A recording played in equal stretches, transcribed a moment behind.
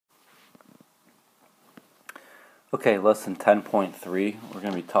Okay, lesson 10.3, we're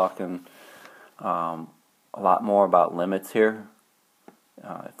going to be talking a lot more about limits here.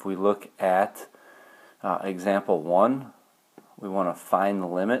 If we look at example 1, we want to find the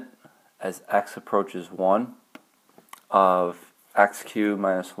limit as x approaches 1 of x cubed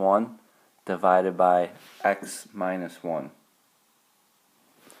minus 1 divided by x minus 1.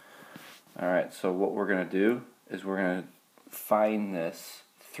 Alright, so what we're going to do is we're going to find this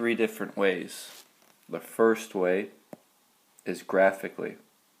three different ways. The first way is graphically.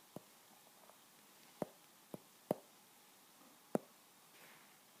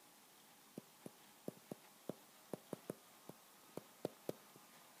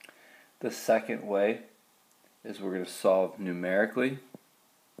 The second way is we're going to solve numerically.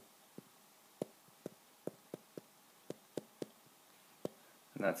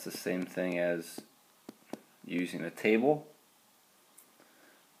 And that's the same thing as using a table.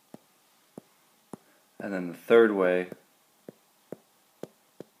 And then the third way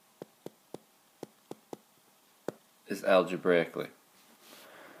is algebraically.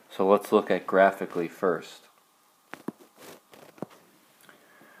 So let's look at graphically first.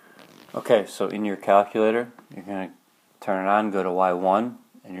 Okay, so in your calculator, you're going to turn it on, go to y1,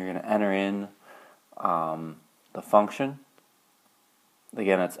 and you're going to enter in the function.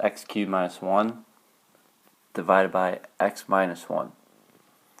 Again, it's x cubed minus 1 divided by x minus 1.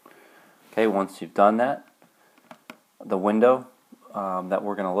 Okay, once you've done that, the window that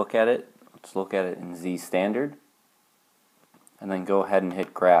we're going to look at it, let's look at it in Z standard, and then go ahead and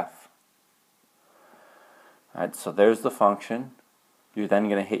hit graph. Alright, so there's the function. You're then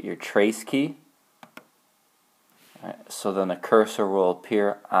going to hit your trace key. Alright, so then a cursor will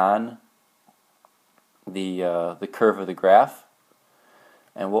appear on the curve of the graph.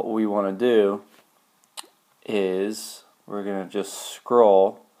 And what we want to do is we're going to just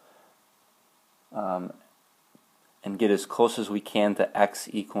scroll and get as close as we can to x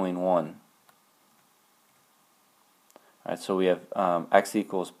equaling 1. Alright, so we have x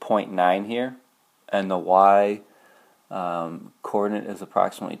equals 0.9 here, and the y coordinate is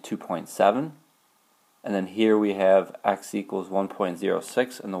approximately 2.7. And then here we have x equals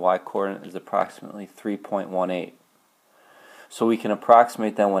 1.06, and the y coordinate is approximately 3.18. So we can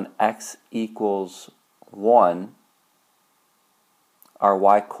approximate that when x equals 1, our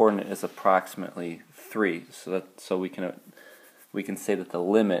y coordinate is approximately 3. So we can say that the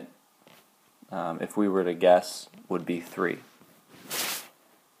limit, if we were to guess, would be 3.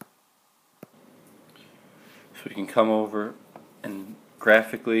 So we can come over and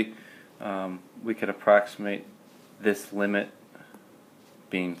graphically we could approximate this limit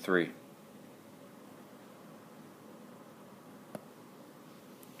being 3.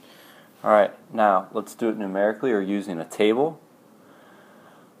 Alright, now let's do it numerically or using a table.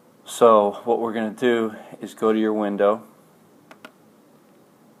 So what we're going to do is go to your window.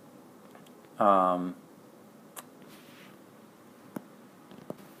 I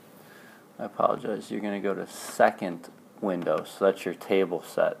apologize. You're going to go to second window, so that's your table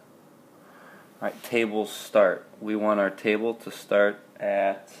set. Alright, tables start. We want our table to start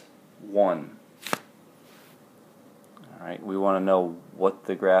at 1. Alright, we want to know what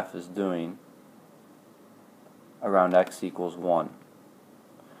the graph is doing around x equals 1.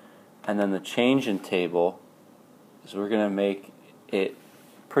 And then the change in table is we're going to make it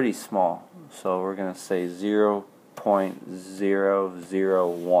pretty small. So we're going to say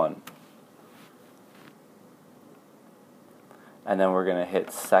 0.001. And then we're going to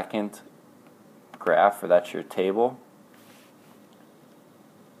hit second graph, or that's your table.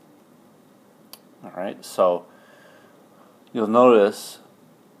 Alright, so you'll notice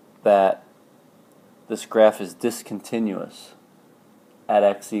that this graph is discontinuous at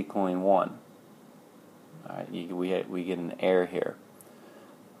x equaling 1. Alright, we get an error here.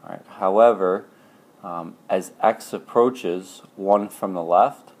 Alright, however, as x approaches 1 from the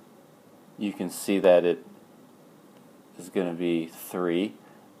left, you can see that it is going to be 3,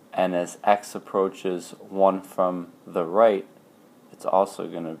 and as x approaches 1 from the right, it's also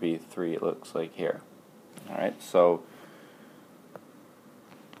going to be 3, it looks like here. Alright, so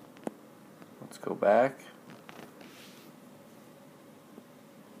let's go back.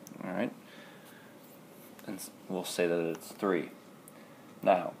 Alright, and we'll say that it's 3.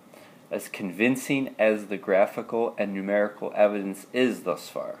 Now, as convincing as the graphical and numerical evidence is thus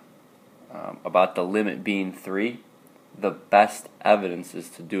far about the limit being 3, the best evidence is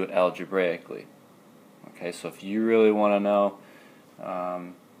to do it algebraically. Okay, so if you really want to know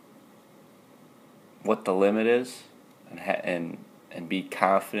what the limit is and be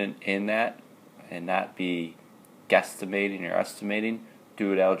confident in that and not be guesstimating or estimating,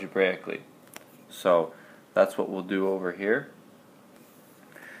 do it algebraically. So That's what we'll do over here.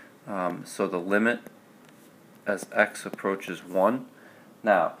 So the limit as x approaches 1.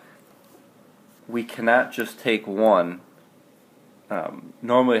 Now, we cannot just take 1.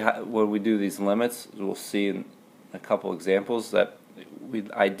 Normally when we do these limits, we'll see in a couple examples that we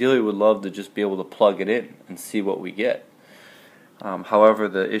ideally would love to just be able to plug it in and see what we get. However,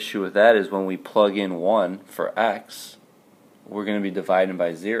 the issue with that is when we plug in 1 for x, we're going to be dividing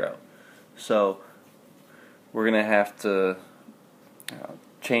by 0. So we're going to have to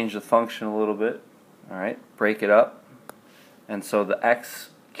change the function a little bit, alright, break it up. And so the x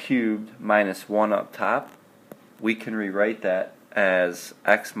cubed minus 1 up top, we can rewrite that as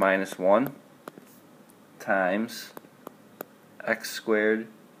x minus 1 times x squared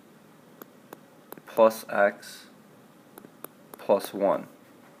plus x plus 1.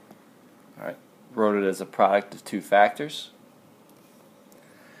 Alright, wrote it as a product of two factors.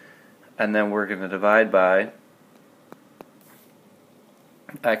 And then we're going to divide by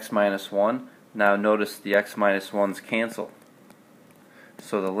x minus 1. Now notice the x minus 1's cancel.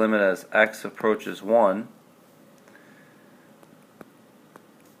 So the limit as x approaches 1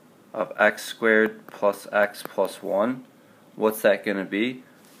 of x squared plus x plus 1, what's that going to be?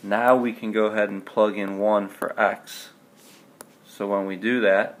 Now we can go ahead and plug in 1 for x. So when we do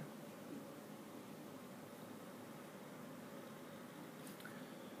that,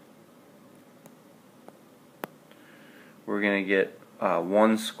 we're going to get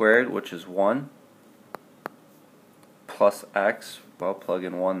 1 squared, which is 1, plus x, well, plug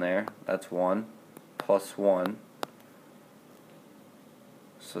in 1 there, that's 1, plus 1,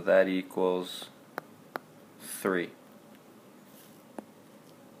 so that equals 3.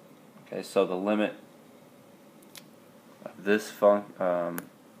 Okay, so the limit of this the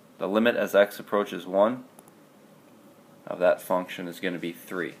limit as x approaches 1 of that function is going to be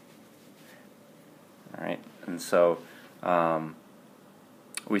 3. Alright, and so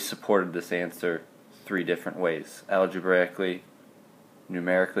we supported this answer 3 different ways: algebraically,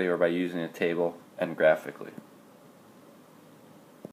 numerically, or by using a table, and graphically.